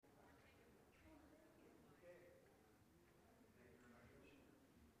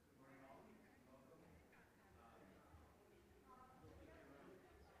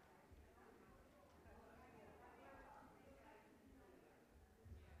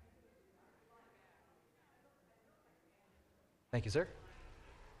Thank you, sir.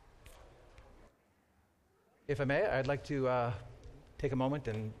 If I may, I'd like to take a moment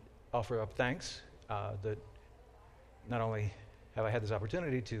and offer up thanks that not only have I had this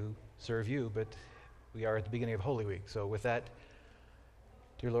opportunity to serve you, but we are at the beginning of Holy Week. So with that,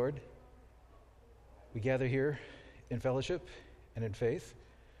 dear Lord, we gather here in fellowship and in faith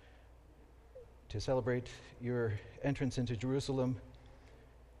to celebrate your entrance into Jerusalem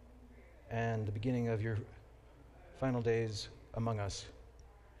and the beginning of your final days among us.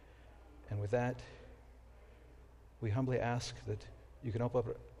 And with that, we humbly ask that you can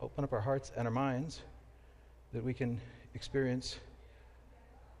open up our hearts and our minds, that we can experience,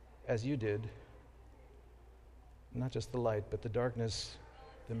 as you did, not just the light, but the darkness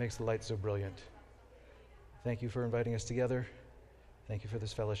that makes the light so brilliant. Thank you for inviting us together. Thank you for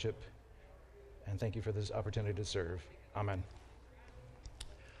this fellowship. And thank you for this opportunity to serve. Amen.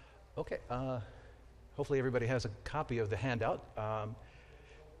 Okay, hopefully everybody has a copy of the handout.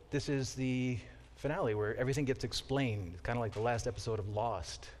 This is the finale where everything gets explained. It's kind of like the last episode of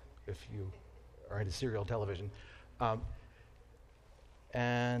Lost, if you are into serial television.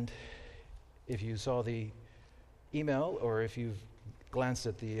 And if you saw the email or if you've glanced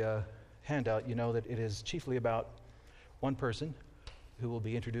at the handout, you know that it is chiefly about one person who will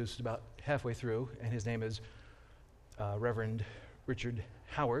be introduced about halfway through, and his name is Reverend Richard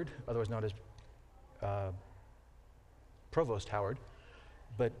Howard, otherwise known as Provost Howard.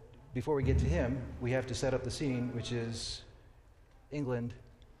 But before we get to him, we have to set up the scene, which is England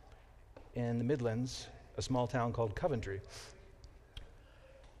in the Midlands, a small town called Coventry.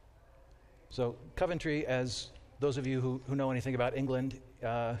 So Coventry, as those of you who know anything about England,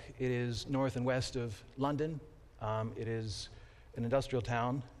 it is north and west of London. It is an industrial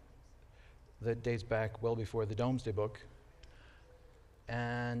town that dates back well before the Domesday Book.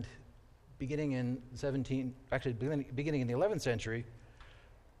 And beginning in beginning in the 11th century,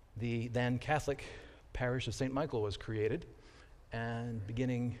 the then Catholic parish of St. Michael was created, and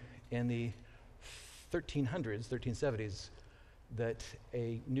beginning in the 1370s, that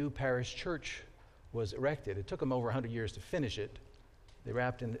a new parish church was erected. It took them over 100 years to finish it. They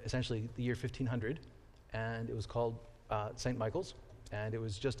wrapped in essentially the year 1500, and it was called St. Michael's, and it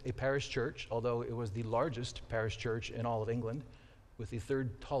was just a parish church, although it was the largest parish church in all of England, with the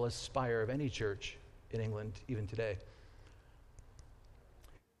third tallest spire of any church in England even today.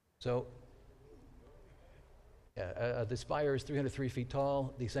 So the spire is 303 feet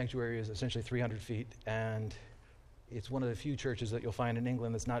tall, the sanctuary is essentially 300 feet, and it's one of the few churches that you'll find in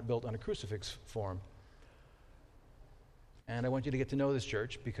England that's not built on a crucifix form. And I want you to get to know this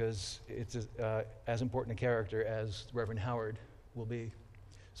church because it's as important a character as Reverend Howard will be.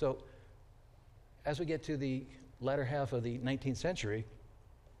 So as we get to the latter half of the 19th century,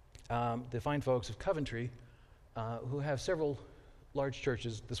 the fine folks of Coventry, who have several large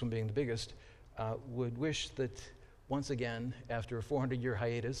churches, this one being the biggest, would wish that once again, after a 400-year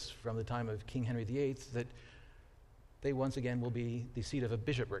hiatus from the time of King Henry VIII, that they once again will be the seat of a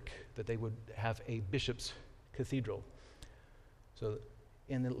bishopric, that they would have a bishop's cathedral. So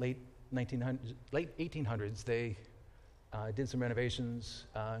in the late 1800s, they did some renovations,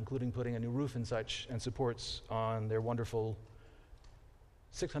 including putting a new roof and such, and supports on their wonderful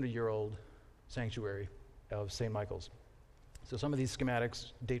 600-year-old sanctuary of St. Michael's. So some of these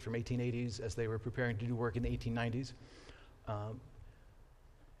schematics date from 1880s as they were preparing to do work in the 1890s.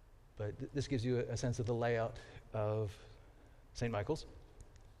 But this gives you a sense of the layout of St. Michael's.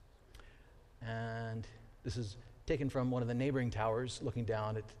 And this is taken from one of the neighboring towers looking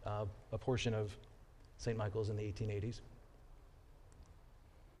down at a portion of St. Michael's in the 1880s.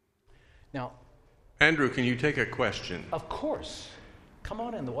 Now, Andrew, can you take a question? Of course. Come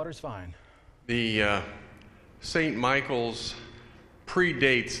on in, the water's fine. The St. Michael's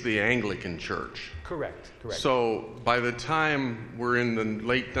predates the Anglican Church. Correct. So by the time we're in the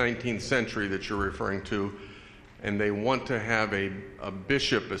late 19th century that you're referring to, and they want to have a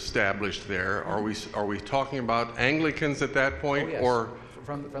bishop established there, are we talking about Anglicans at that point, yes. or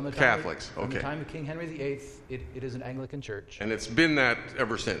from the Catholics? From the time of King Henry VIII, it is an Anglican church. And it's been that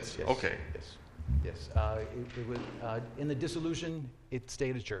ever since? Yes. Okay. Yes. It was, in the dissolution, it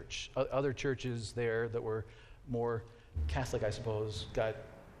stayed a church. Other churches there that were more Catholic, I suppose, got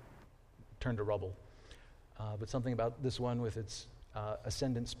turned to rubble. But something about this one with its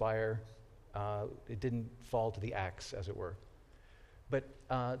ascendant spire, it didn't fall to the axe, as it were. But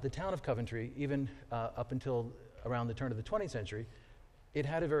the town of Coventry, even up until around the turn of the 20th century, it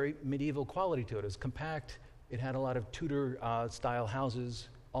had a very medieval quality to it. It was compact. It had a lot of Tudor-style houses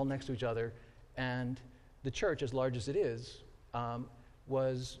all next to each other. And the church, as large as it is,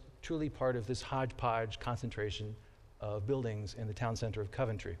 was truly part of this hodgepodge concentration of buildings in the town center of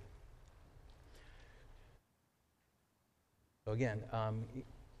Coventry. So again,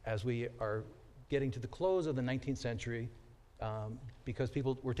 as we are getting to the close of the 19th century, because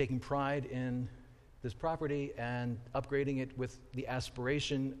people were taking pride in this property and upgrading it with the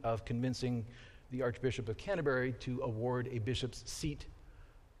aspiration of convincing the Archbishop of Canterbury to award a bishop's seat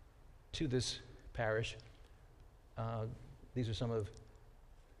to this parish. These are some of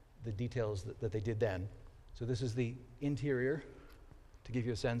the details that they did then. So this is the interior to give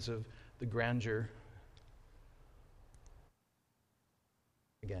you a sense of the grandeur.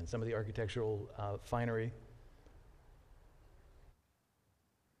 Again, some of the architectural finery.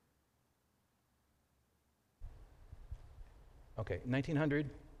 Okay, 1900,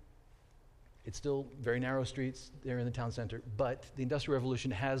 it's still very narrow streets there in the town center, but the Industrial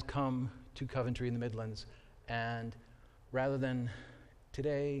Revolution has come to Coventry in the Midlands, and rather than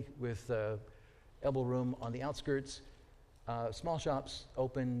today with elbow room on the outskirts, small shops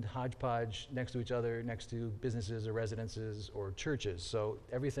opened hodgepodge next to each other, next to businesses or residences or churches. So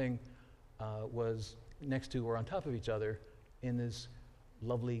everything was next to or on top of each other in this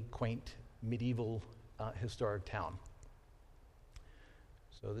lovely, quaint, medieval, historic town.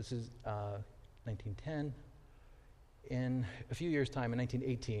 So this is 1910. In a few years' time, in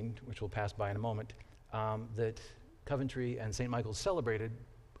 1918, which we'll pass by in a moment, that Coventry and St. Michael's celebrated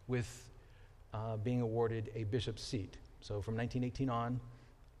with being awarded a bishop's seat. So from 1918 on,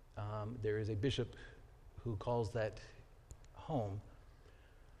 there is a bishop who calls that home.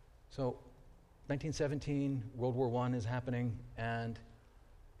 So 1917, World War I is happening, and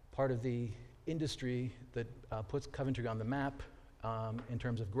part of the industry that puts Coventry on the map in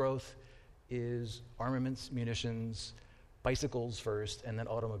terms of growth is armaments, munitions, bicycles first, and then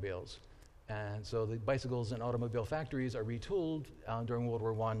automobiles. And so the bicycles and automobile factories are retooled during World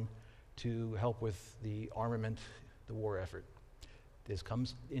War I to help with the armament, the war effort. This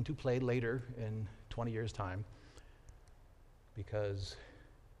comes into play later in 20 years' time because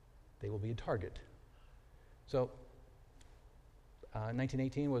they will be a target. So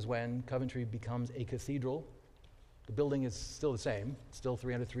 1918 was when Coventry becomes a cathedral. The building is still the same, still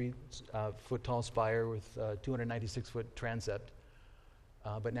 303-foot tall spire with 296-foot transept,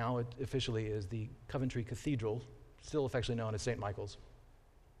 but now it officially is the Coventry Cathedral, still affectionately known as St. Michael's.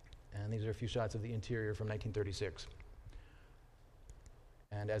 And these are a few shots of the interior from 1936.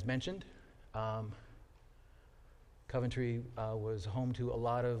 And as mentioned, Coventry was home to a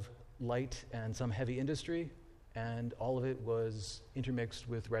lot of light and some heavy industry, and all of it was intermixed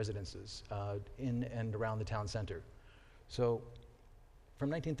with residences in and around the town center. So from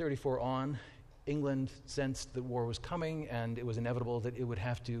 1934 on, England sensed that war was coming and it was inevitable that it would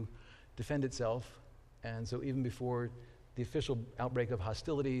have to defend itself. And so even before the official outbreak of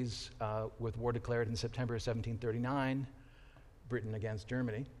hostilities, with war declared in September 1739, Britain against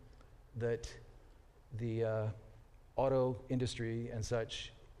Germany, that the auto industry and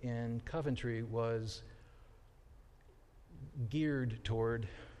such in Coventry was geared toward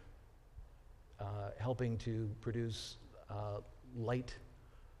helping to produce light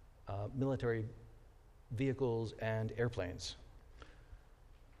military vehicles and airplanes.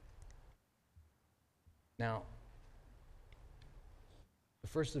 Now, the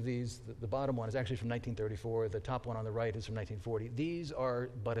first of these, the bottom one, is actually from 1934. The top one on the right is from 1940. These are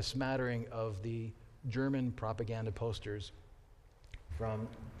but a smattering of the German propaganda posters from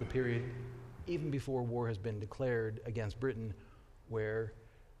the period even before war has been declared against Britain, where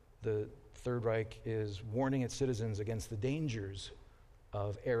the Third Reich is warning its citizens against the dangers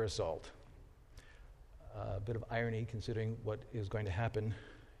of air assault. A bit of irony considering what is going to happen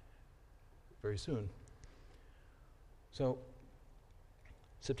very soon. So,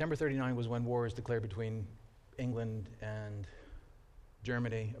 September 39 was when war is declared between England and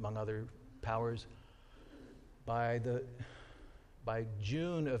Germany, among other powers. By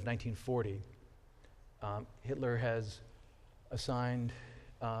June of 1940, Hitler has assigned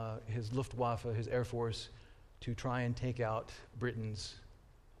his Luftwaffe, his Air Force, to try and take out Britain's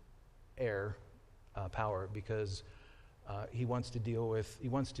air power because he wants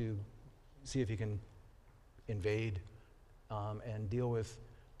to see if he can invade and deal with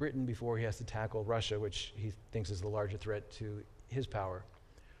Britain before he has to tackle Russia, which he thinks is the larger threat to his power.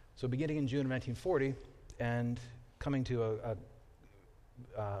 So beginning in June of 1940 and coming to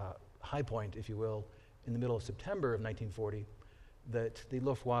a high point, if you will, in the middle of September of 1940, that the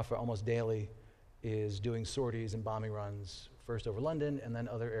Luftwaffe almost daily is doing sorties and bombing runs, first over London and then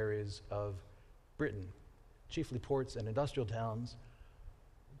other areas of Britain, chiefly ports and industrial towns,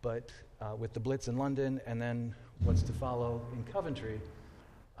 but with the Blitz in London and then what's to follow in Coventry,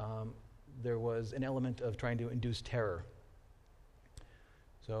 there was an element of trying to induce terror.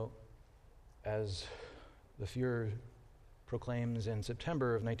 So, as the Fuhrer proclaims in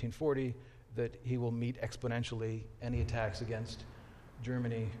September of 1940 that he will meet exponentially any attacks against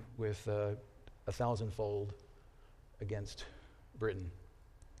Germany with 1,000-fold against Britain.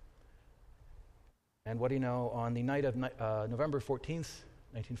 And what do you know, on the night of November 14th,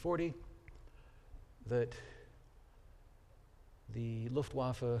 1940, that the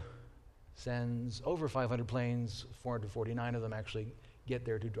Luftwaffe sends over 500 planes, 449 of them actually get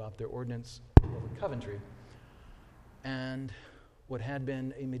there to drop their ordnance over Coventry. And what had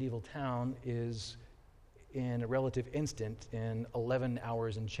been a medieval town is, in a relative instant, in 11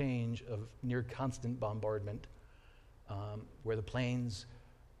 hours and change of near constant bombardment, where the planes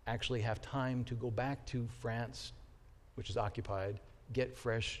actually have time to go back to France, which is occupied, get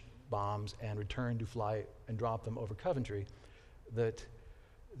fresh bombs, and return to fly and drop them over Coventry, that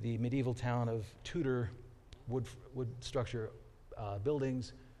the medieval town of Tudor wood structure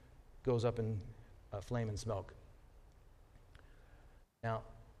buildings goes up in flame and smoke. Now,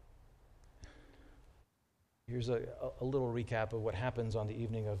 here's a little recap of what happens on the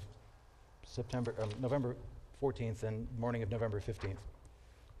evening of November 14th and morning of November 15th.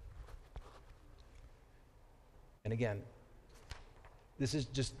 And again, this is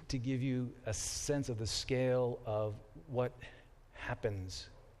just to give you a sense of the scale of what happens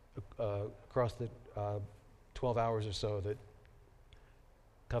across the 12 hours or so that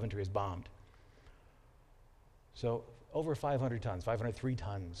Coventry is bombed. So over 500 tons, 503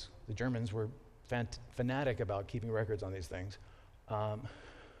 tons. The Germans were fanatic about keeping records on these things.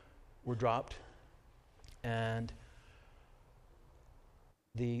 Were dropped, and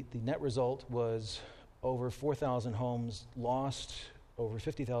the net result was over 4,000 homes lost, over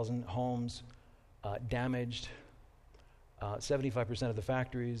 50,000 homes damaged, 75% of the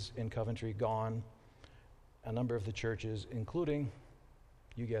factories in Coventry gone, a number of the churches, including,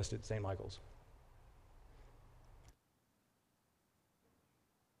 you guessed it, St. Michael's.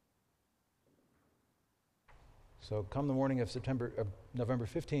 So come the morning of November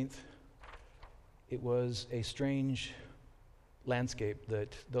 15th, it was a strange landscape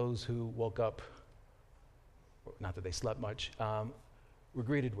that those who woke up, not that they slept much, were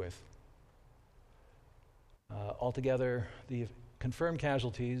greeted with. Altogether, the confirmed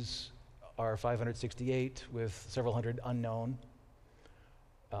casualties are 568, with several hundred unknown.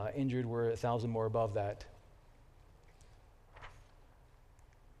 Injured were 1,000 more above that.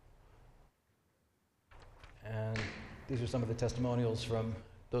 And these are some of the testimonials from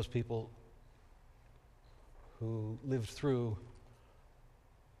those people who lived through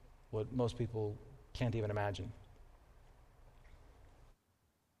what most people can't even imagine.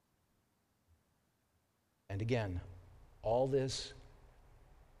 And again, all this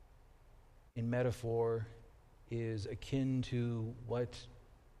in metaphor is akin to what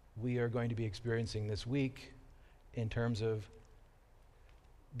we are going to be experiencing this week in terms of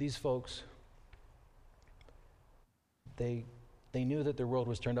these folks. They knew that their world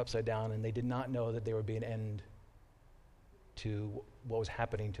was turned upside down, and they did not know that there would be an end to what was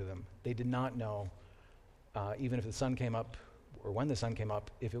happening to them. They did not know, even if the sun came up, or when the sun came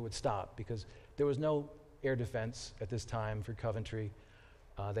up, if it would stop, because there was no air defense at this time for Coventry.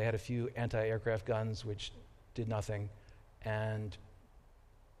 They had a few anti-aircraft guns, which did nothing, and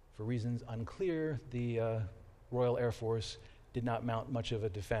for reasons unclear, the Royal Air Force did not mount much of a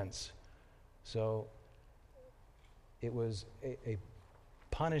defense. So it was a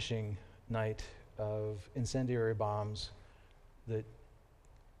punishing night of incendiary bombs that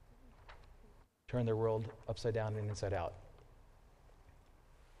turned their world upside down and inside out.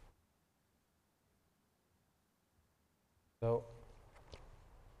 So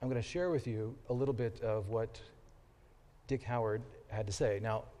I'm going to share with you a little bit of what Dick Howard had to say.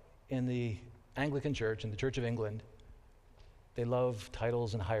 Now, in the Anglican Church, in the Church of England, they love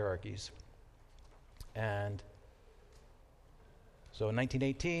titles and hierarchies. And so in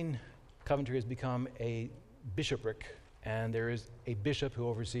 1918, Coventry has become a bishopric, and there is a bishop who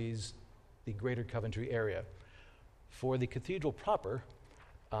oversees the greater Coventry area. For the cathedral proper,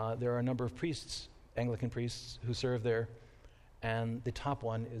 there are a number of priests, Anglican priests, who serve there, and the top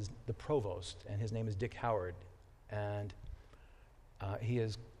one is the provost, and his name is Dick Howard. And he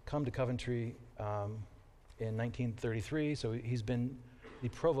has come to Coventry in 1933, so he's been the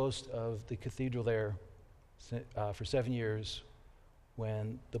provost of the cathedral there for 7 years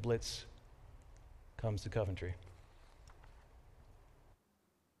when the Blitz comes to Coventry.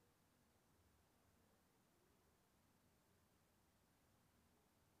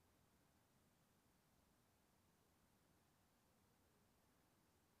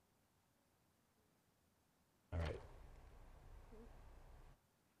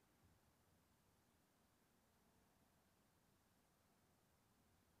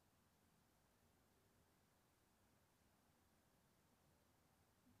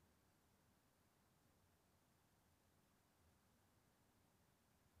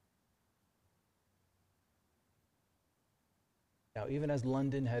 Now, even as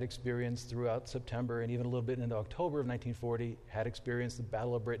London had experienced throughout September and even a little bit into October of 1940, had experienced the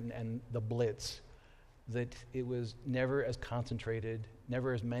Battle of Britain and the Blitz, that it was never as concentrated,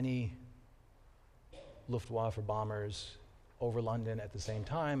 never as many Luftwaffe bombers over London at the same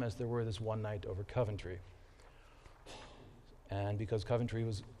time as there were this one night over Coventry. And because Coventry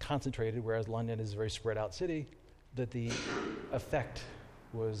was concentrated, whereas London is a very spread out city, that the effect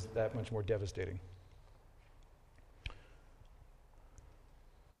was that much more devastating.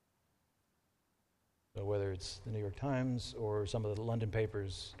 So whether it's the New York Times or some of the London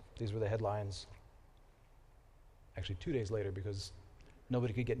papers, these were the headlines. Actually, 2 days later, because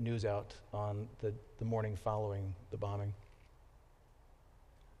nobody could get news out on the morning following the bombing.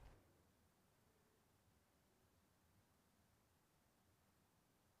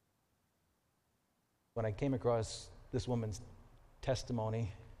 When I came across this woman's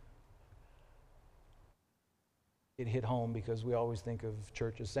testimony, it hit home because we always think of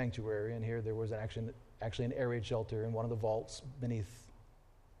church as sanctuary, and here there was actually an air raid shelter in one of the vaults beneath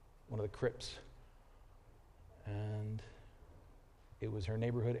one of the crypts. And it was her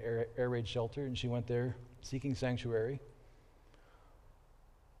neighborhood air raid shelter, and she went there seeking sanctuary.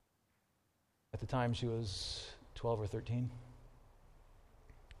 At the time, she was 12 or 13.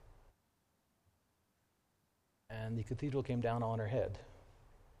 And the cathedral came down on her head.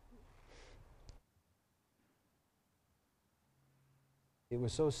 It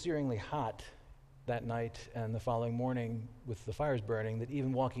was so searingly hot that night and the following morning with the fires burning that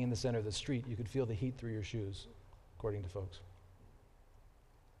even walking in the center of the street, you could feel the heat through your shoes, according to folks.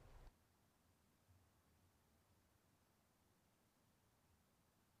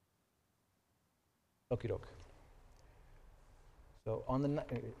 Okie doke. So I'm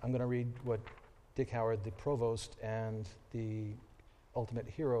going to read what Dick Howard, the provost and the ultimate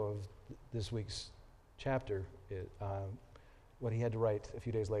hero of this week's chapter, what he had to write a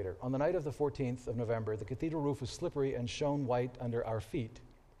few days later. On the night of the 14th of November, the cathedral roof was slippery and shone white under our feet,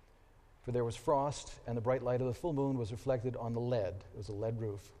 for there was frost, and the bright light of the full moon was reflected on the lead. It was a lead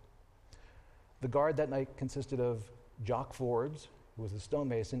roof. The guard that night consisted of Jock Forbes, who was a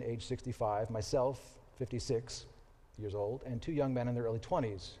stonemason, age 65, myself, 56 years old, and two young men in their early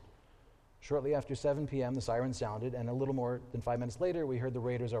 20s. Shortly after 7 p.m., the siren sounded, and a little more than 5 minutes later, we heard the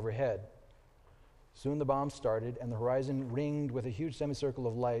raiders overhead. Soon the bombs started, and the horizon ringed with a huge semicircle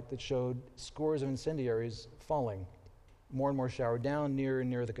of light that showed scores of incendiaries falling. More and more showered down nearer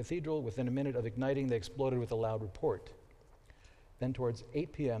and nearer the cathedral. Within a minute of igniting, they exploded with a loud report. Then towards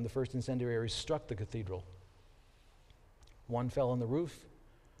 8 p.m., the first incendiaries struck the cathedral. One fell on the roof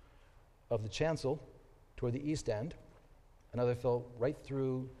of the chancel toward the east end. Another fell right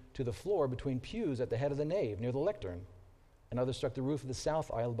through to the floor between pews at the head of the nave near the lectern. Another struck the roof of the south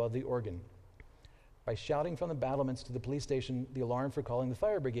aisle above the organ. By shouting from the battlements to the police station, the alarm for calling the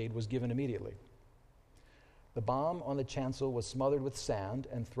fire brigade was given immediately. The bomb on the chancel was smothered with sand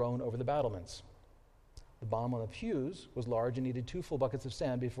and thrown over the battlements. The bomb on the pews was large and needed 2 full buckets of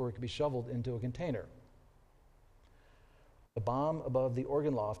sand before it could be shoveled into a container. The bomb above the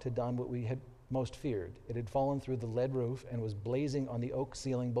organ loft had done what we had most feared. It had fallen through the lead roof and was blazing on the oak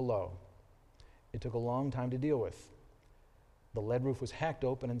ceiling below. It took a long time to deal with. The lead roof was hacked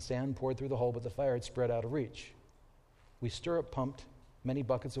open and sand poured through the hole, but the fire had spread out of reach. We stirrup pumped many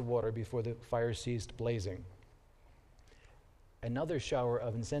buckets of water before the fire ceased blazing. Another shower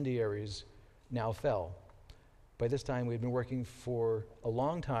of incendiaries now fell. By this time, we had been working for a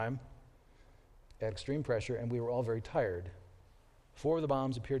long time at extreme pressure, and we were all very tired. 4 of the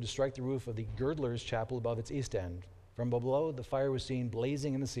bombs appeared to strike the roof of the Girdlers' chapel above its east end. From below, the fire was seen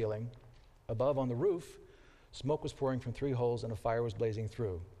blazing in the ceiling. Above, on the roof, smoke was pouring from 3 holes, and a fire was blazing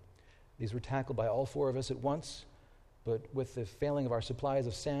through. These were tackled by all 4 of us at once, but with the failing of our supplies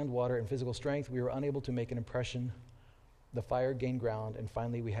of sand, water, and physical strength, we were unable to make an impression. The fire gained ground, and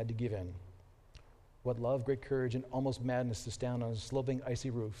finally we had to give in. What love, great courage, and almost madness to stand on a sloping, icy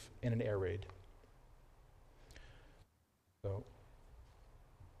roof in an air raid. So,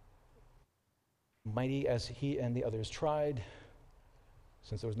 mighty as he and the others tried,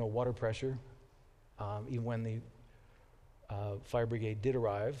 since there was no water pressure, even when the fire brigade did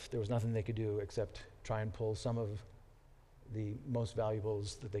arrive, there was nothing they could do except try and pull some of the most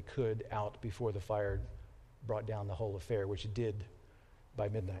valuables that they could out before the fire brought down the whole affair, which it did by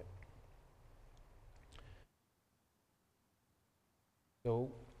midnight.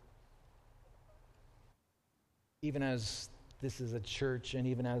 So, even as this is a church, and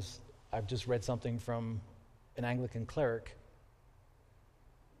even as I've just read something from an Anglican cleric,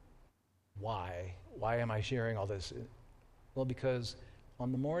 why? Why am I sharing all this? Well, because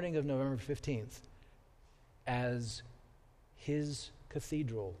on the morning of November 15th, as his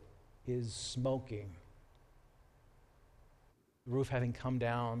cathedral is smoking. The roof having come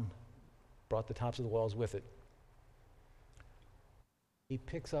down, brought the tops of the walls with it. He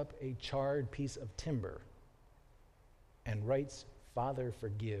picks up a charred piece of timber and writes, "Father,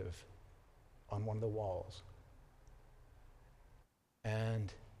 forgive," on one of the walls.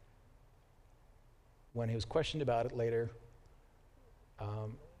 And when he was questioned about it later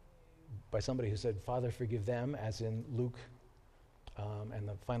by somebody who said, "Father, forgive them," as in Luke and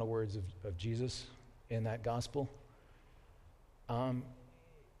the final words of Jesus in that gospel,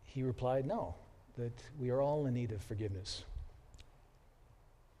 he replied, "No, that we are all in need of forgiveness."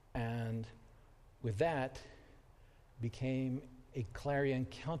 And with that became a clarion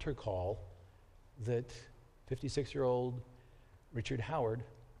countercall that 56-year-old Richard Howard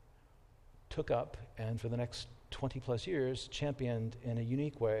took up and for the next 20 plus years championed in a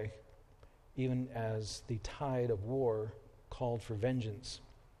unique way, even as the tide of war called for vengeance.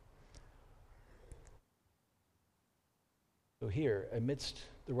 So here, amidst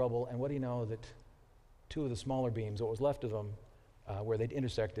the rubble, and what do you know, that two of the smaller beams, what was left of them, where they'd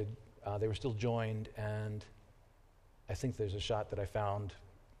intersected, they were still joined, and I think there's a shot that I found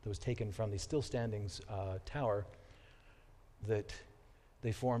that was taken from the still standing tower, that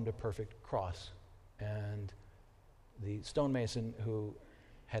they formed a perfect cross. And the stonemason who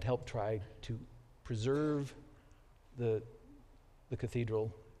had helped try to preserve the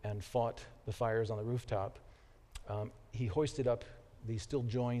cathedral and fought the fires on the rooftop, he hoisted up the still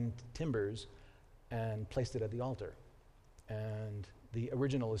joined timbers and placed it at the altar. And the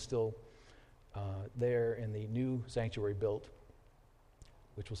original is still there in the new sanctuary built,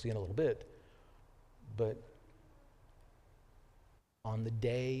 which we'll see in a little bit. But on the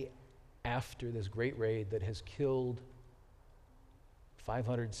day after this great raid that has killed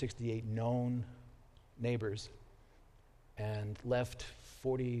 568 known neighbors and left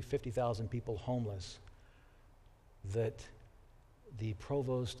 50,000 people homeless, that the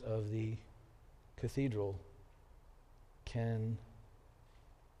provost of the cathedral can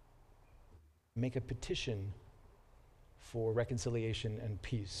make a petition for reconciliation and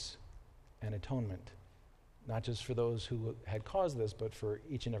peace and atonement, not just for those who had caused this, but for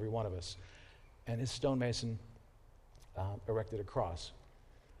each and every one of us. And his stonemason erected a cross.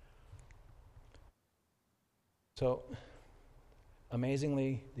 So,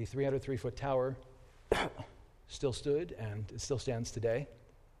 amazingly, the 303-foot tower still stood, and it still stands today.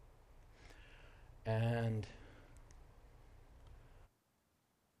 And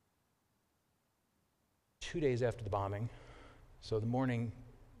 2 days after the bombing, so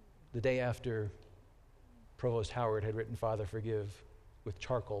the day after Provost Howard had written "Father, forgive" with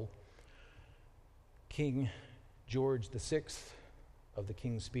charcoal, King George VI, of the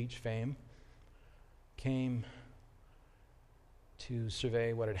King's Speech fame, came to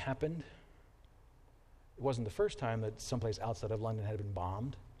survey what had happened. It wasn't the first time that someplace outside of London had been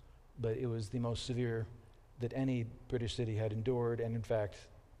bombed, but it was the most severe that any British city had endured, and in fact,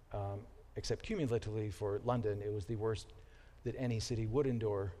 except cumulatively for London, it was the worst that any city would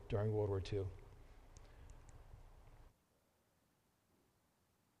endure during World War II.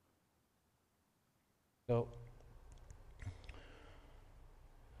 So,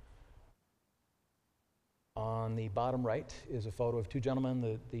 on the bottom right is a photo of two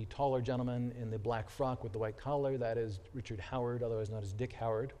gentlemen. The taller gentleman in the black frock with the white collar, that is Richard Howard, otherwise known as Dick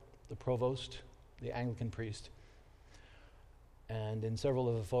Howard, the provost, the Anglican priest. And in several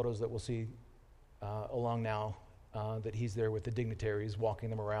of the photos that we'll see along now, that he's there with the dignitaries, walking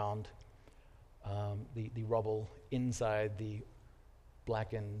them around the rubble inside the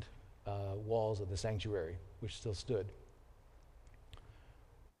blackened walls of the sanctuary, which still stood.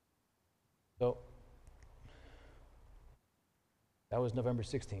 So, that was November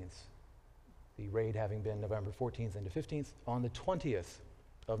 16th, the raid having been November 14th into 15th. On the 20th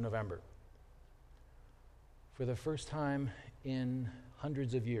of November, for the first time in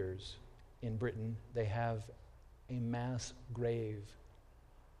hundreds of years in Britain, they have a mass grave.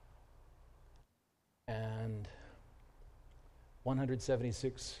 And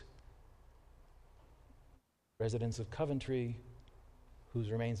 176 residents of Coventry,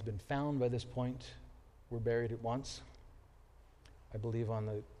 whose remains have been found by this point, were buried at once. I believe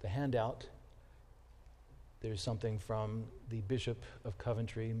on the handout, there's something from the Bishop of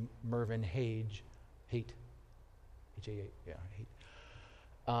Coventry, Mervyn Hage, Haight, H-A-8, yeah,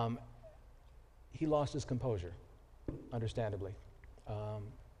 Haight. He lost his composure, understandably.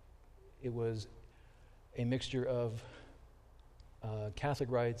 It was a mixture of Catholic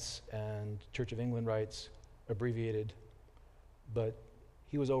rites and Church of England rites, abbreviated, but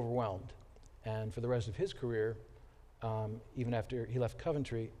he was overwhelmed. And for the rest of his career, even after he left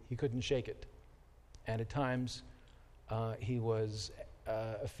Coventry, he couldn't shake it. And at times, he was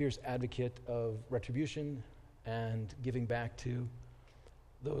a fierce advocate of retribution and giving back to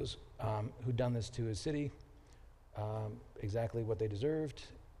those who'd done this to his city exactly what they deserved.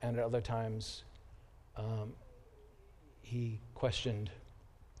 And at other times, he questioned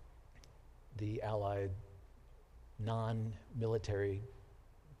the Allied non-military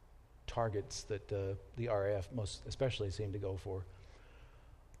targets that the RAF most especially seemed to go for.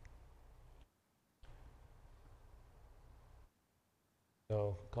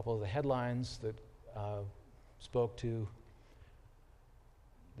 So a couple of the headlines that spoke to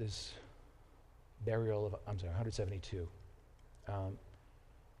this burial of, 172.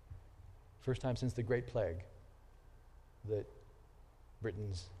 First time since the Great Plague that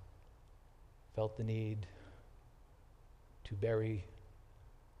Britons felt the need to bury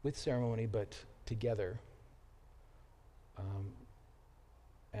with ceremony, but together.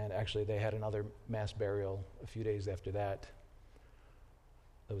 And actually, they had another mass burial a few days after that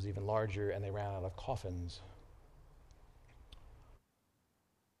that was even larger, and they ran out of coffins.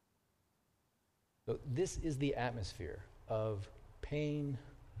 So this is the atmosphere of pain,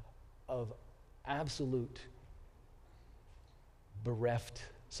 of absolute bereft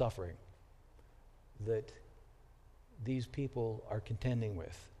suffering that these people are contending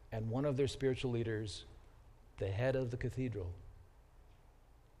with. And one of their spiritual leaders, the head of the cathedral,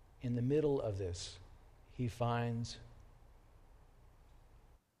 in the middle of this, he finds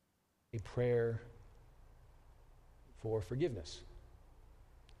a prayer for forgiveness,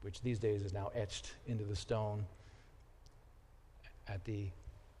 which these days is now etched into the stone at the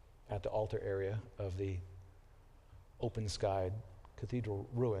altar area of the open-skied cathedral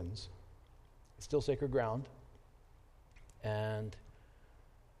ruins. It's still sacred ground, and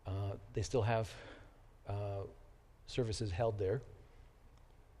they still have services held there.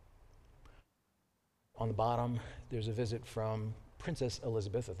 On the bottom, there's a visit from Princess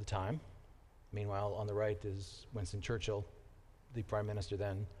Elizabeth at the time. Meanwhile, on the right is Winston Churchill, the Prime Minister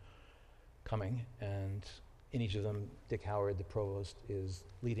then, coming, and in each of them, Dick Howard, the provost, is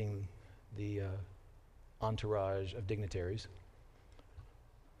leading the entourage of dignitaries.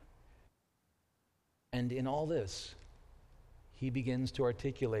 And in all this, he begins to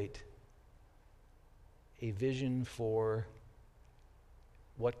articulate a vision for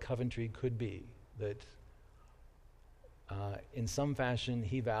what Coventry could be, that in some fashion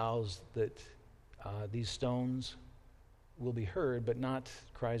he vows that these stones will be heard, but not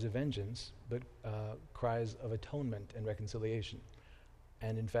cries of vengeance, but cries of atonement and reconciliation.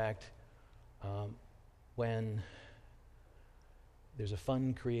 And in fact, when there's a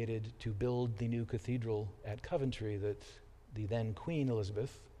fund created to build the new cathedral at Coventry that the then Queen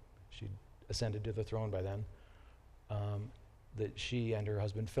Elizabeth, she'd ascended to the throne by then, that she and her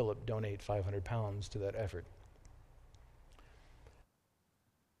husband Philip donate £500 to that effort.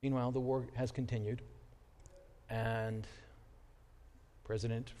 Meanwhile, the war has continued, and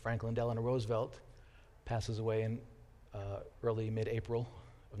President Franklin Delano Roosevelt passes away in early mid-April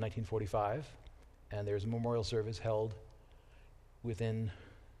of 1945, and there's a memorial service held within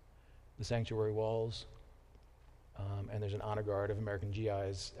the sanctuary walls, and there's an honor guard of American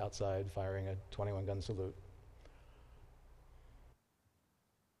GIs outside firing a 21-gun salute.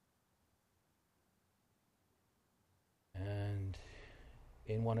 And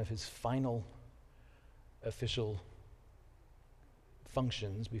in one of his final official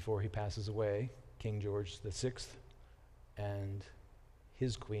functions before he passes away, King George VI and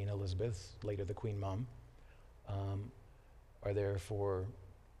his Queen Elizabeth, later the Queen Mum, are there for,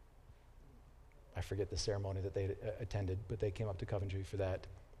 I forget the ceremony that they attended, but they came up to Coventry for that.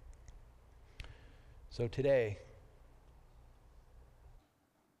 So today,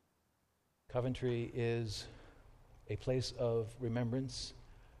 Coventry is a place of remembrance.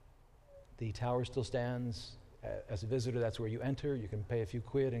 The tower still stands. As a visitor, that's where you enter. You can pay a few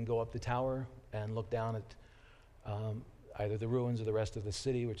quid and go up the tower and look down at either the ruins or the rest of the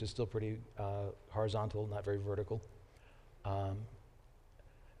city, which is still pretty horizontal, not very vertical.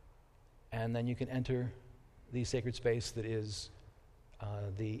 And then you can enter the sacred space that is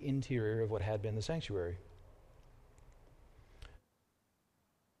the interior of what had been the sanctuary.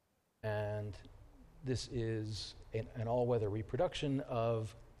 And this is an all-weather reproduction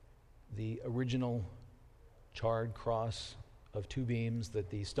of the original charred cross of two beams that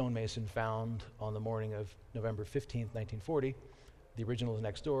the stonemason found on the morning of November 15th, 1940. The original is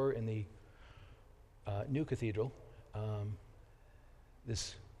next door in the new cathedral.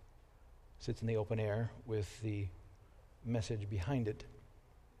 This sits in the open air with the message behind it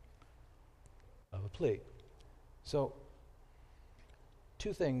of a plea. So,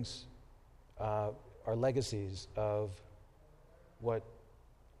 two things are legacies of what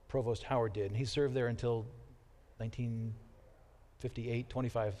Provost Howard did, and he served there until 1958,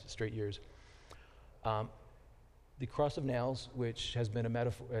 25 straight years. The cross of nails, which has been a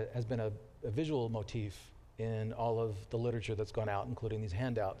metaphor, has been a visual motif in all of the literature that's gone out, including these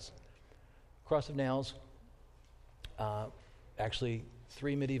handouts. Cross of nails, actually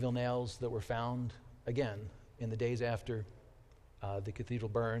 3 medieval nails that were found, again, in the days after the cathedral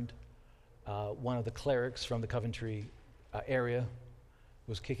burned. One of the clerics from the Coventry area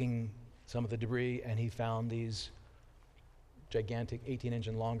was kicking some of the debris, and he found these gigantic 18-inch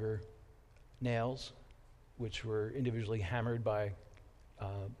and longer nails, which were individually hammered by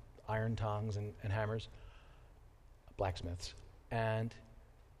iron tongs and hammers, blacksmiths. And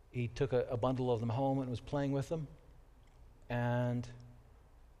he took a bundle of them home and was playing with them, and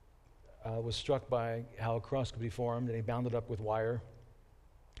was struck by how a cross could be formed, and he bound it up with wire.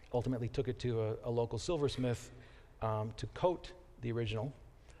 Ultimately took it to a local silversmith to coat the original,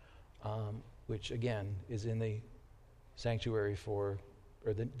 which again is in the sanctuary or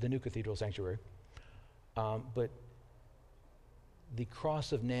the new cathedral sanctuary. But the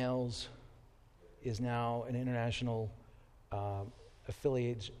cross of nails is now an international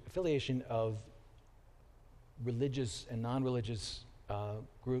affiliation of religious and non-religious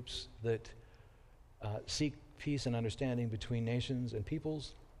groups that seek peace and understanding between nations and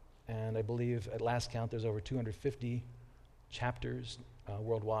peoples. And I believe at last count there's over 250 chapters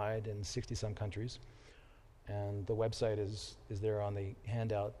worldwide in 60-some countries. And the website is there on the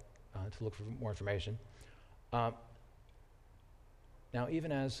handout to look for more information. Now,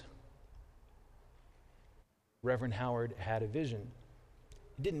 even as Reverend Howard had a vision,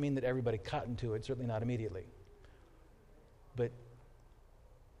 it didn't mean that everybody cottoned to it, certainly not immediately. But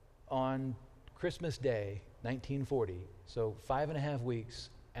on Christmas Day, 1940, so 5.5 weeks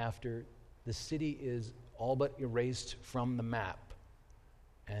after the city is all but erased from the map,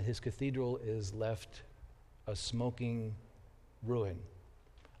 and his cathedral is left a smoking ruin,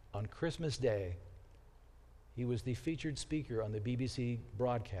 on Christmas Day, he was the featured speaker on the BBC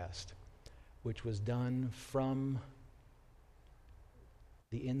broadcast, which was done from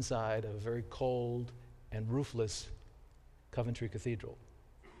the inside of a very cold and roofless Coventry Cathedral.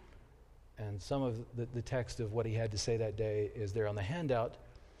 And some of the text of what he had to say that day is there on the handout,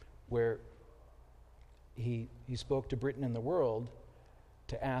 where he spoke to Britain and the world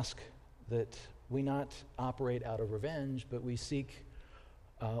to ask that we not operate out of revenge, but we seek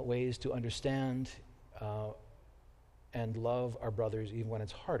ways to understand and love our brothers even when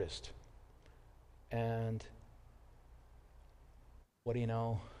it's hardest. And what do you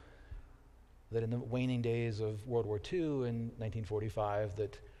know? That in the waning days of World War II in 1945,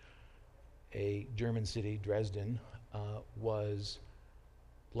 that a German city, Dresden, was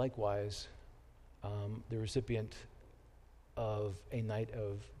likewise the recipient of a night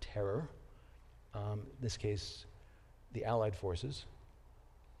of terror, in this case, the Allied forces.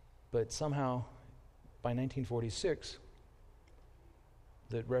 But somehow, by 1946,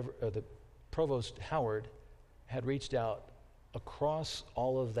 the Provost Howard had reached out across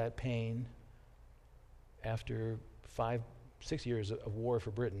all of that pain after 5-6 years of war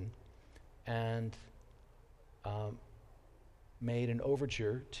for Britain, and made an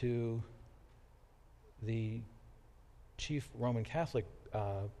overture to the chief Roman Catholic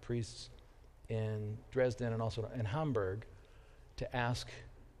priests in Dresden and also in Hamburg to ask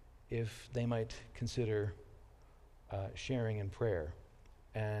if they might consider sharing in prayer.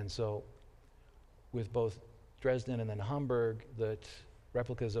 And so with both Dresden and then Hamburg, that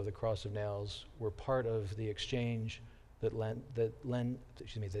replicas of the Cross of Nails were part of the exchange that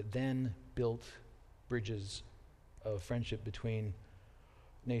then built bridges of friendship between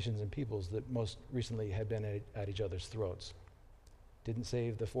nations and peoples that most recently had been at each other's throats. Didn't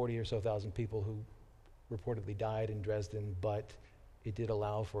save the 40 or so thousand people who reportedly died in Dresden, but it did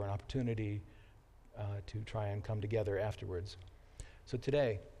allow for an opportunity to try and come together afterwards. So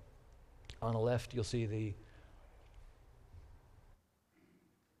today, on the left, you'll see the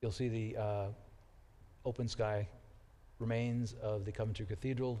open sky remains of the Coventry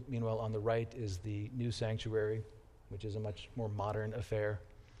Cathedral. Meanwhile, on the right is the new sanctuary, which is a much more modern affair.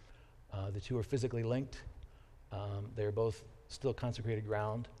 The two are physically linked. They're both still consecrated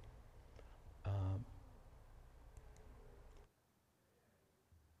ground.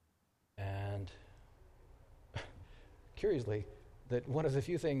 And curiously, that one of the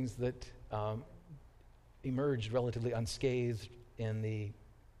few things that emerged relatively unscathed in the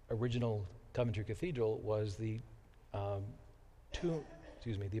original Coventry Cathedral was the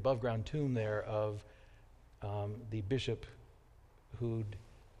above-ground tomb there of the bishop who'd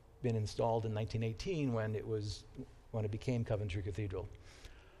been installed in 1918 when it became Coventry Cathedral.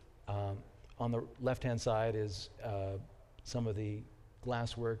 On the left-hand side is some of the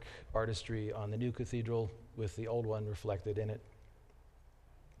glasswork artistry on the new cathedral with the old one reflected in it.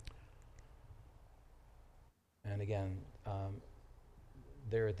 And again,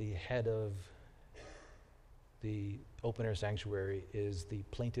 there at the head of the open-air sanctuary is the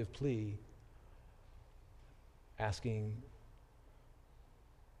plaintive plea asking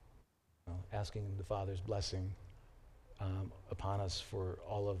the Father's blessing upon us for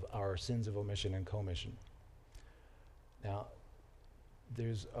all of our sins of omission and commission. Now,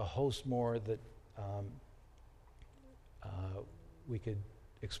 there's a host more that we could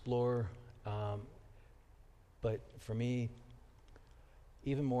explore, but for me,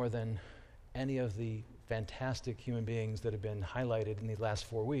 even more than any of the fantastic human beings that have been highlighted in these last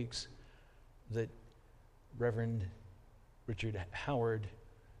 4 weeks, that Reverend Richard Howard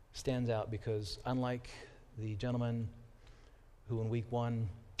stands out because unlike the gentleman who in week 1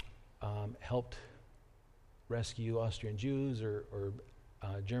 helped rescue Austrian Jews or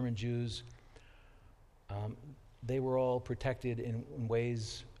German Jews, they were all protected in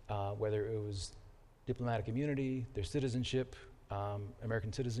ways, whether it was diplomatic immunity, their citizenship,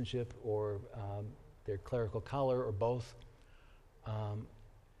 American citizenship, or their clerical collar, or both.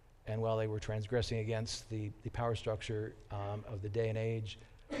 And while they were transgressing against the power structure of the day and age,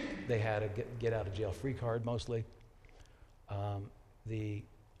 they had a get out of jail free card mostly. The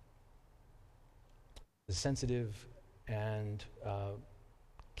sensitive and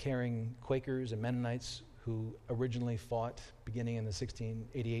caring Quakers and Mennonites who originally fought, beginning in the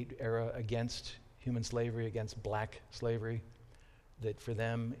 1688 era, against human slavery, against black slavery, that for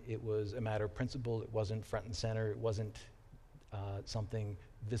them it was a matter of principle, it wasn't front and center, it wasn't something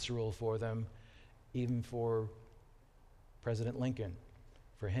visceral for them. Even for President Lincoln,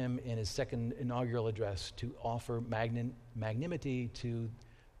 for him in his second inaugural address to offer magnanimity to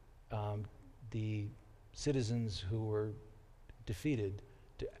the citizens who were defeated,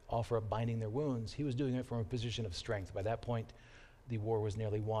 to offer up binding their wounds, he was doing it from a position of strength. By that point, the war was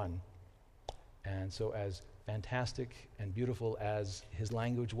nearly won. And so as fantastic and beautiful as his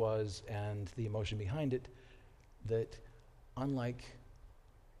language was and the emotion behind it, that unlike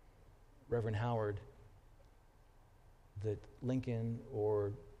Reverend Howard, that Lincoln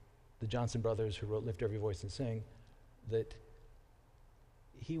or the Johnson brothers who wrote Lift Every Voice and Sing, that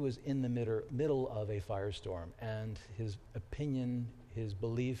he was in the middle of a firestorm, and his opinion, his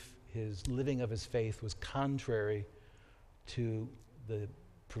belief, his living of his faith was contrary to the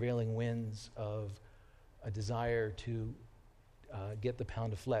prevailing winds of a desire to get the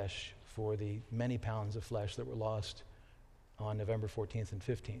pound of flesh for the many pounds of flesh that were lost on November 14th and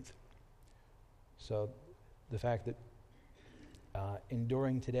 15th. So the fact that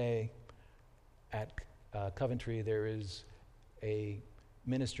enduring today at Coventry, there is a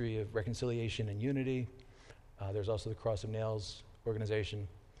ministry of reconciliation and unity. There's also the Cross of Nails organization,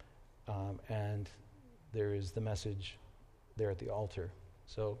 and there is the message there at the altar.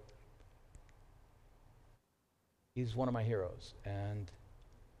 So he's one of my heroes, and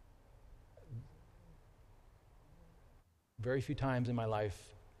very few times in my life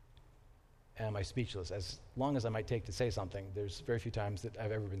am I speechless. As long as I might take to say something, there's very few times that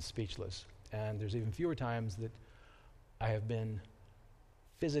I've ever been speechless. And there's even fewer times that I have been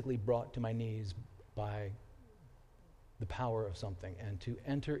physically brought to my knees by the power of something, and to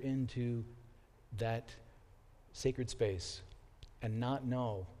enter into that sacred space and not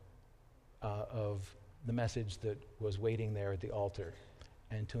know of the message that was waiting there at the altar,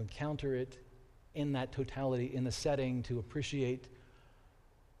 and to encounter it in that totality, in the setting, to appreciate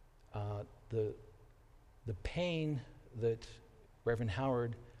the pain that Reverend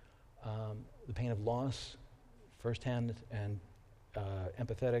Howard, the pain of loss, firsthand and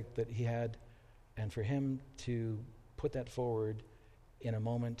empathetic that he had, and for him to put that forward in a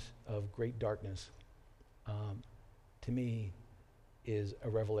moment of great darkness, to me is a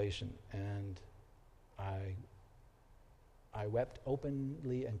revelation. And I wept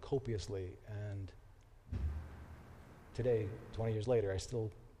openly and copiously, and today, 20 years later, I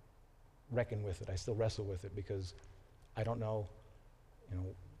still reckon with it. I still wrestle with it, because I don't know,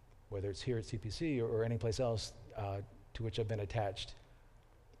 whether it's here at CPC or any place else to which I've been attached,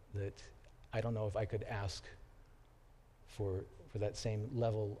 that I don't know if I could ask for that same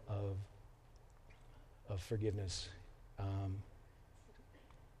level of forgiveness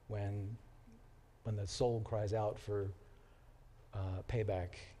when the soul cries out for payback.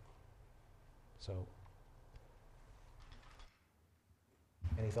 So,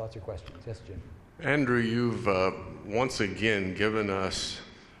 any thoughts or questions? Yes, Jim. Andrew, you've once again given us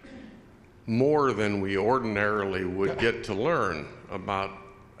more than we ordinarily would get to learn about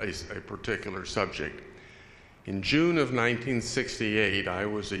a particular subject. In June of 1968, I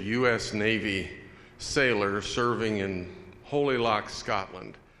was a U.S. Navy sailor serving in Holy Loch,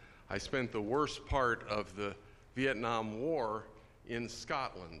 Scotland. I spent the worst part of the Vietnam War in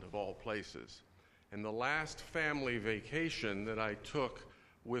Scotland, of all places. And the last family vacation that I took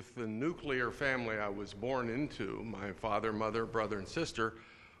with the nuclear family I was born into, my father, mother, brother, and sister,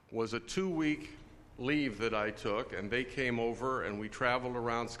 was a 2-week leave that I took, and they came over and we traveled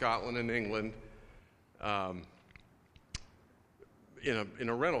around Scotland and England in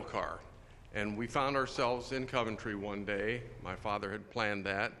a rental car. And we found ourselves in Coventry one day. My father had planned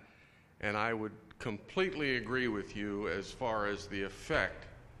that, and I would completely agree with you as far as the effect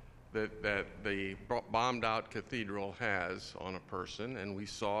that the bombed out cathedral has on a person, and we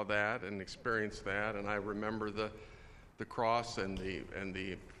saw that and experienced that, and I remember the cross and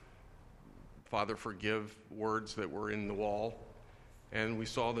the Father forgive words that were in the wall, and we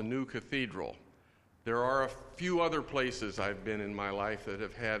saw the new cathedral. There are a few other places I've been in my life that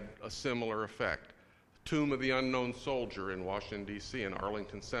have had a similar effect. The Tomb of the Unknown Soldier in Washington, D.C. in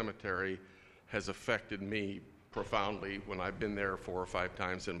Arlington Cemetery has affected me profoundly when I've been there 4 or 5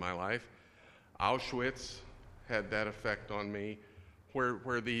 times in my life. Auschwitz had that effect on me,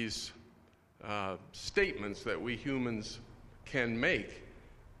 where these statements that we humans can make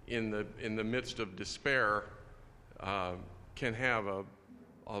in the midst of despair can have a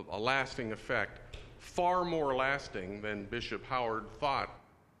lasting effect, far more lasting than Bishop Howard thought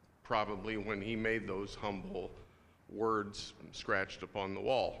probably when he made those humble words scratched upon the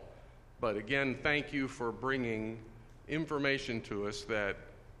wall. But again, thank you for bringing information to us that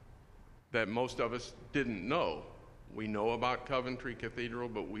most of us didn't know. We know about Coventry Cathedral,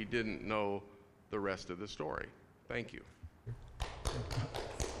 but we didn't know the rest of the story. Thank you.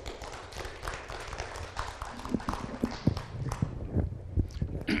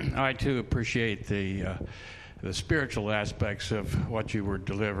 I too appreciate the spiritual aspects of what you were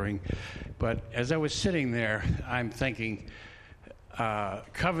delivering. But as I was sitting there, I'm thinking,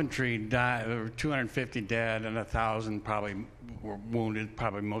 Coventry died, there were 250 dead and 1,000 probably were wounded,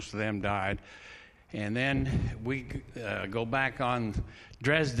 probably most of them died. And then we go back on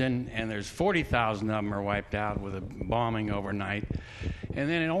Dresden, and there's 40,000 of them are wiped out with a bombing overnight. And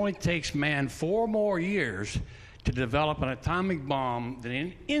then it only takes man 4 more years to develop an atomic bomb that in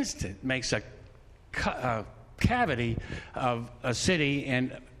an instant makes a cavity of a city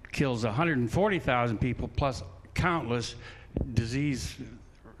and kills 140,000 people plus countless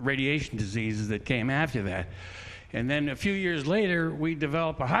radiation diseases that came after that. And then a few years later, we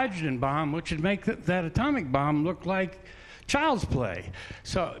develop a hydrogen bomb, which would make that atomic bomb look like child's play.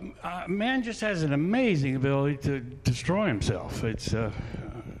 So man just has an amazing ability to destroy himself. It's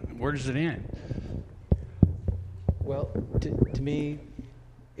where does it end? Well, to me,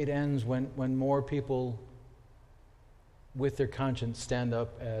 it ends when more people with their conscience stand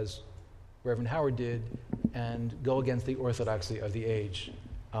up, as Reverend Howard did, and go against the orthodoxy of the age.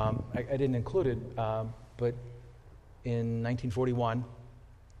 I didn't include it, but in 1941,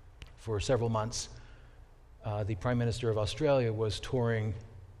 for several months, the Prime Minister of Australia was touring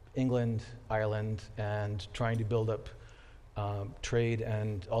England, Ireland, and trying to build up trade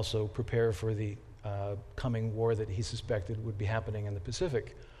and also prepare for the coming war that he suspected would be happening in the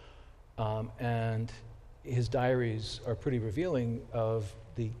Pacific. And his diaries are pretty revealing of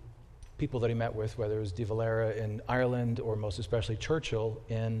the people that he met with, whether it was de Valera in Ireland or most especially Churchill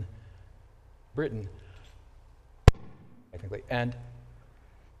in Britain, technically. And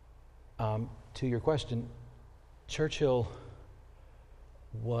to your question, Churchill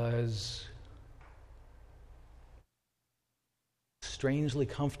was strangely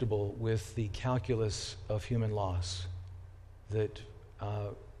comfortable with the calculus of human loss, and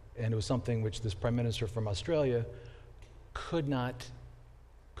it was something which this Prime Minister from Australia could not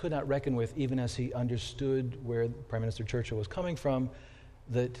reckon with, even as he understood where Prime Minister Churchill was coming from,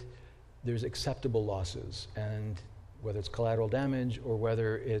 that there's acceptable losses, and whether it's collateral damage or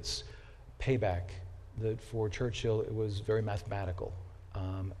whether it's payback, that for Churchill it was very mathematical,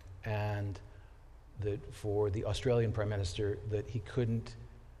 and that for the Australian Prime Minister, that he couldn't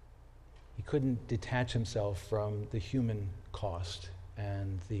detach himself from the human cost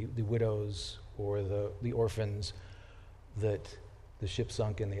and the widows or the orphans that the ship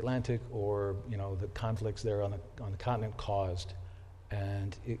sunk in the Atlantic, or the conflicts there on the continent caused.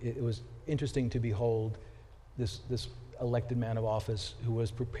 And it was interesting to behold this elected man of office who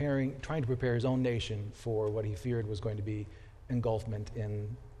was trying to prepare his own nation for what he feared was going to be engulfment in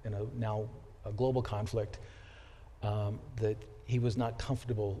a now a global conflict, that he was not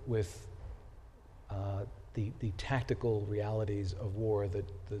comfortable with the tactical realities of war that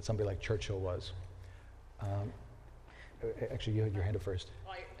somebody like Churchill was. Actually, you had your hand up first.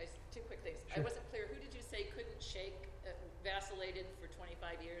 Well, two quick things. Sure. I wasn't clear. Who did you say couldn't shake, vacillated for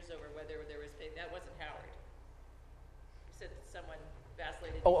 25 years over whether there was faith? That wasn't Howard. You said that someone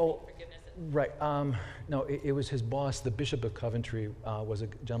vacillated between forgiveness and... Right. No, it was his boss, the Bishop of Coventry, was a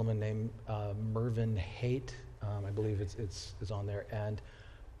gentleman named Mervyn Haight. I believe it's on there. And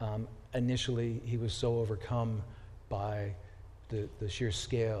initially, he was so overcome by the sheer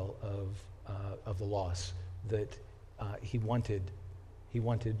scale of the loss that he wanted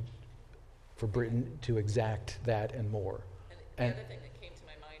for Britain to exact that and more. And the other thing that came to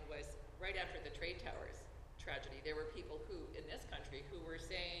my mind was right after the Trade Towers tragedy, there were people who, in this country, who were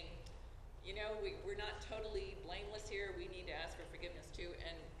saying, you know, we're not totally blameless here. We need to ask for forgiveness too.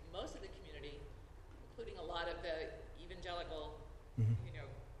 And most of the community, including a lot of the evangelical,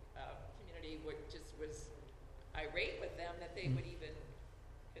 community, was irate with them that they would even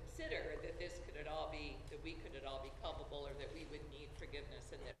consider that we could at all be culpable, or that we would need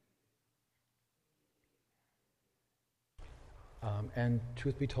forgiveness, and that. And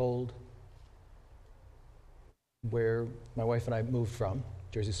truth be told, where my wife and I moved from,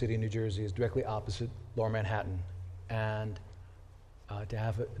 Jersey City, New Jersey, is directly opposite Lower Manhattan, and to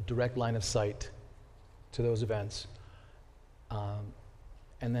have a direct line of sight to those events,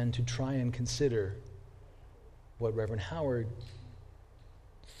 and then to try and consider what Reverend Howard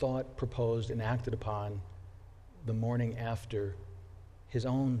thought, proposed, and acted upon the morning after his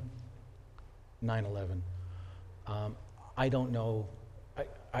own 9/11. I don't know.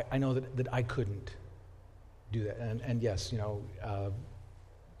 I know that I couldn't do that. And yes,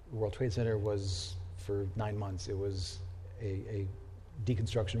 World Trade Center was for 9 months. It was a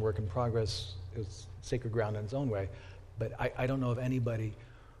deconstruction work in progress. It was sacred ground in its own way. But I don't know of anybody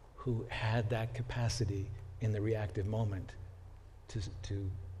who had that capacity in the reactive moment to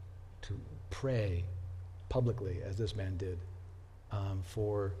pray publicly, as this man did,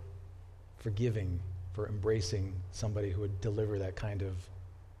 for forgiving, for embracing somebody who would deliver that kind of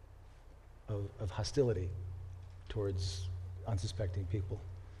hostility towards unsuspecting people.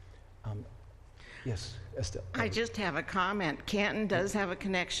 Yes, Estelle. I just have a comment. Canton does have a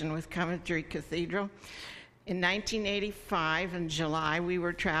connection with Coventry Cathedral. In 1985, in July, we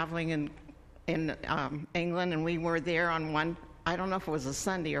were traveling in England, and we were there on one, I don't know if it was a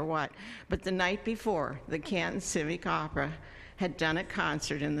Sunday or what, but the night before, the Canton Civic Opera had done a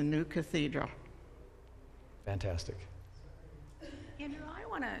concert in the new cathedral. Fantastic. Andrew,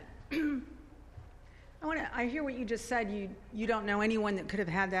 I hear what you just said. You don't know anyone that could have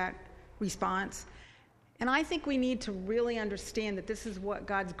had that response. And I think we need to really understand that this is what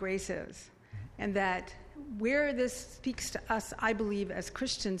God's grace is. And that where this speaks to us, I believe, as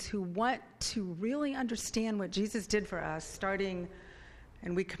Christians who want to really understand what Jesus did for us,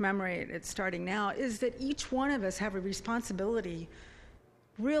 and we commemorate it starting now, is that each one of us have a responsibility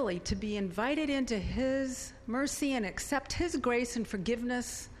really to be invited into his mercy and accept his grace and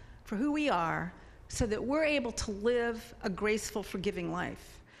forgiveness for who we are, so that we're able to live a graceful, forgiving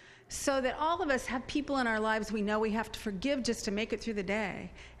life. So that all of us have people in our lives we know we have to forgive just to make it through the day.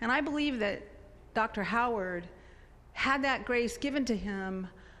 And I believe that Dr. Howard had that grace given to him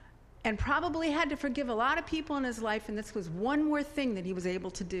and probably had to forgive a lot of people in his life, and this was one more thing that he was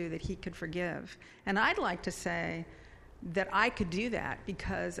able to do, that he could forgive. And I'd like to say that I could do that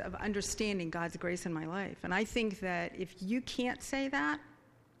because of understanding God's grace in my life. And I think that if you can't say that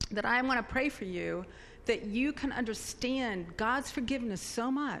I want to pray for you, that you can understand God's forgiveness so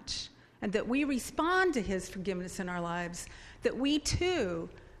much, and that we respond to his forgiveness in our lives, that we too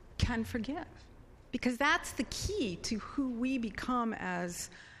can forgive. Because that's the key to who we become as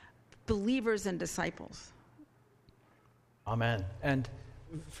believers and disciples. Amen. And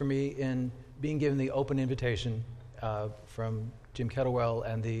for me, in being given the open invitation from Jim Kettlewell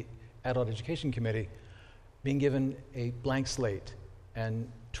and the Adult Education Committee, being given a blank slate and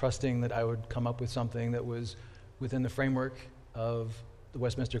trusting that I would come up with something that was within the framework of the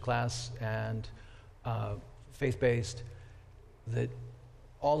Westminster class and faith-based, that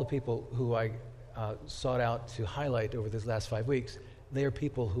all the people who I sought out to highlight over these last 5 weeks, they are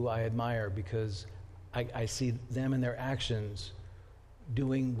people who I admire because I see them in their actions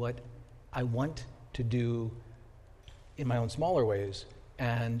doing what I want to do in my own smaller ways.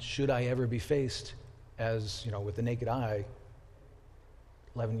 And should I ever be faced, as with the naked eye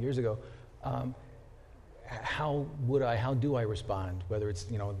 11 years ago, how do I respond? Whether it's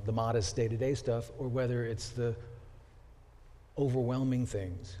the modest day-to-day stuff, or whether it's the overwhelming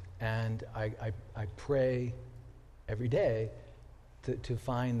things. And I pray every day to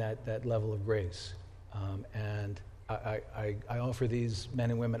find that level of grace. And I offer these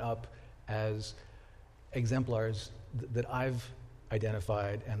men and women up as exemplars that I've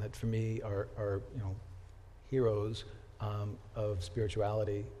identified and that for me are heroes of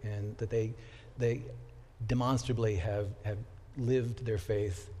spirituality, and that they demonstrably have lived their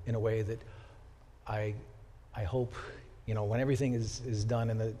faith in a way that I hope, when everything is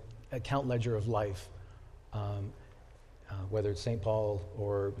done in the account ledger of life, whether it's St. Paul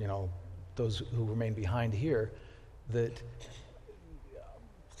or those who remain behind here, that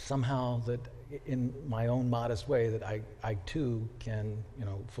somehow that in my own modest way that I too can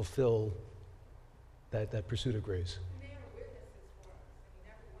fulfill that pursuit of grace. They are witnesses for us. I mean,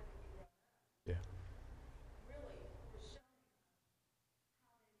 everyone that you brought up Yeah. really was showing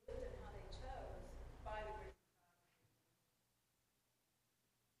how they lived and how they chose by the grace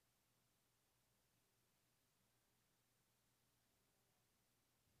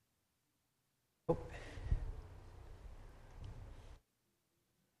of God.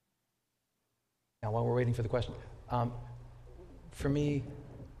 Now, while we're waiting for the question, for me,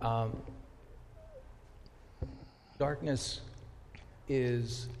 darkness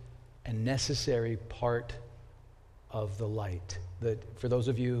is a necessary part of the light. That for those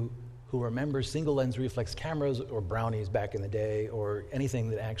of you who remember single lens reflex cameras or brownies back in the day, or anything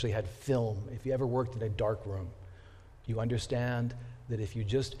that actually had film, if you ever worked in a dark room, you understand that if you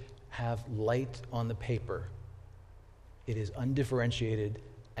just have light on the paper, it is undifferentiated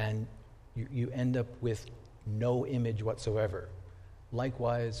and you end up with no image whatsoever.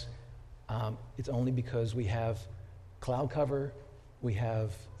 Likewise, it's only because we have cloud cover, we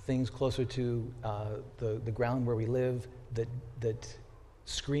have things closer to the ground where we live that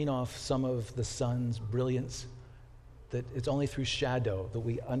screen off some of the sun's brilliance, that it's only through shadow that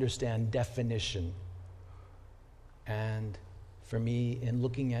we understand definition. And for me, in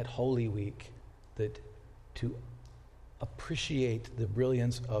looking at Holy Week, that to appreciate the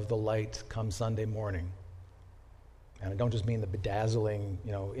brilliance of the light come Sunday morning. And I don't just mean the bedazzling,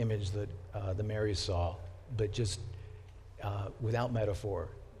 image that the Marys saw, but just without metaphor,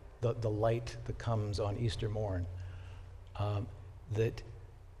 the light that comes on Easter morn. That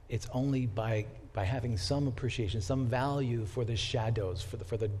it's only by having some appreciation, some value for the shadows,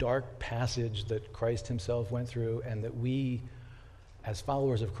 for the dark passage that Christ himself went through, and that we, as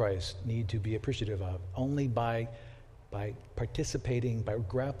followers of Christ, need to be appreciative of. Only by participating, by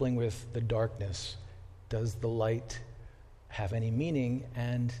grappling with the darkness, does the light have any meaning,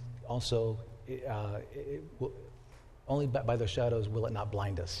 and also only by the shadows will it not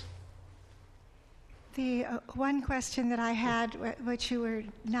blind us. The one question that I had, which you were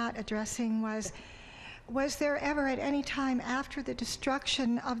not addressing, was there ever at any time after the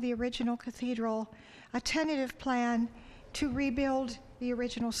destruction of the original cathedral a tentative plan to rebuild the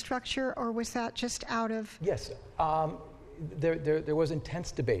original structure, or was that just out of... Yes. There was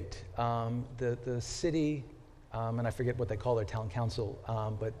intense debate. The city, and I forget what they call their town council,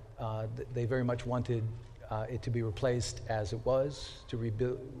 but they very much wanted it to be replaced as it was, to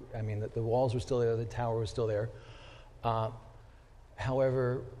rebuild. I mean, the walls were still there, the tower was still there.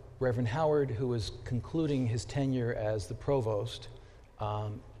 However, Reverend Howard, who was concluding his tenure as the provost,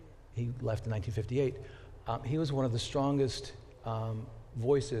 he left in 1958, he was one of the strongest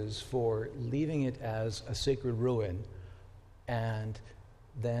voices for leaving it as a sacred ruin and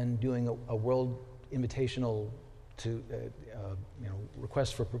then doing a world invitational to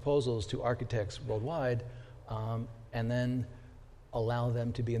request for proposals to architects worldwide, and then allow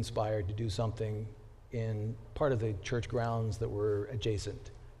them to be inspired to do something in part of the church grounds that were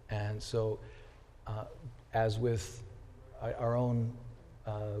adjacent. And so, as with our own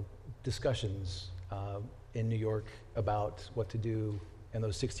discussions in New York about what to do in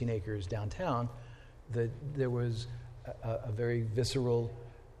those 16 acres downtown, that there was a very visceral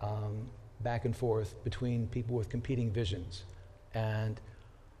back and forth between people with competing visions. And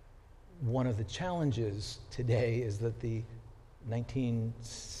one of the challenges today is that the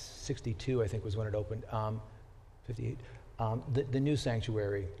 1962, I think, was when it opened, 58, the new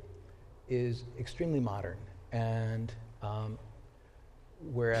sanctuary is extremely modern. And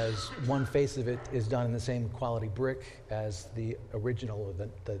whereas one face of it is done in the same quality brick as the original of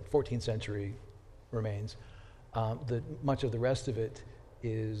the 14th century remains, much of the rest of it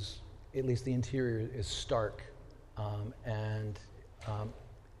is, at least the interior, is stark.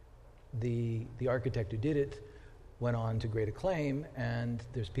 The architect who did it went on to great acclaim, and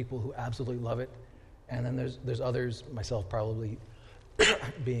there's people who absolutely love it, and then there's others, myself probably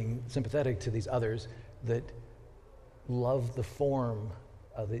being sympathetic to these others, that love the form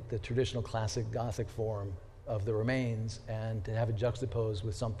the traditional classic Gothic form of the remains, and to have it juxtaposed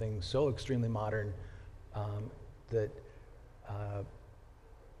with something so extremely modern that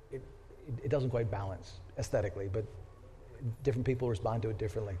it doesn't quite balance aesthetically, but different people respond to it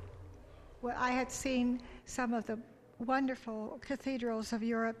differently. Well, I had seen some of the wonderful cathedrals of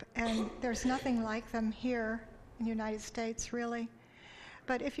Europe, and there's nothing like them here in the United States, really.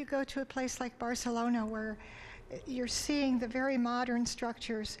 But if you go to a place like Barcelona, where you're seeing the very modern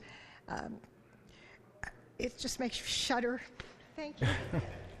structures, it just makes you shudder. Thank you.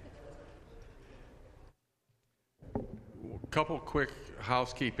 A couple quick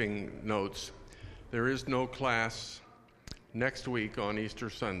housekeeping notes. There is no class next week on Easter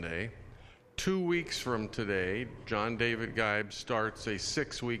Sunday. 2 weeks from today, John David Geib starts a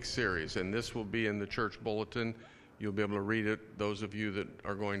 6-week series, and this will be in the church bulletin. You'll be able to read it, those of you that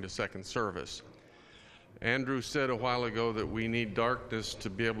are going to second service. Andrew said a while ago that we need darkness to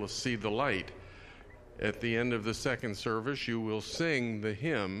be able to see the light. At the end of the second service, you will sing the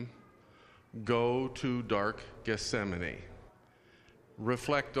hymn, Go to Dark Gethsemane.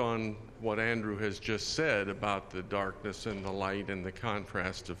 Reflect on what Andrew has just said about the darkness and the light and the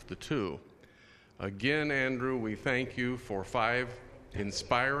contrast of the two. Again, Andrew, we thank you for 5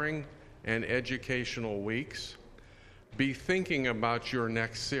 inspiring and educational weeks. Be thinking about your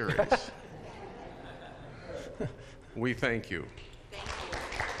next series. We thank you.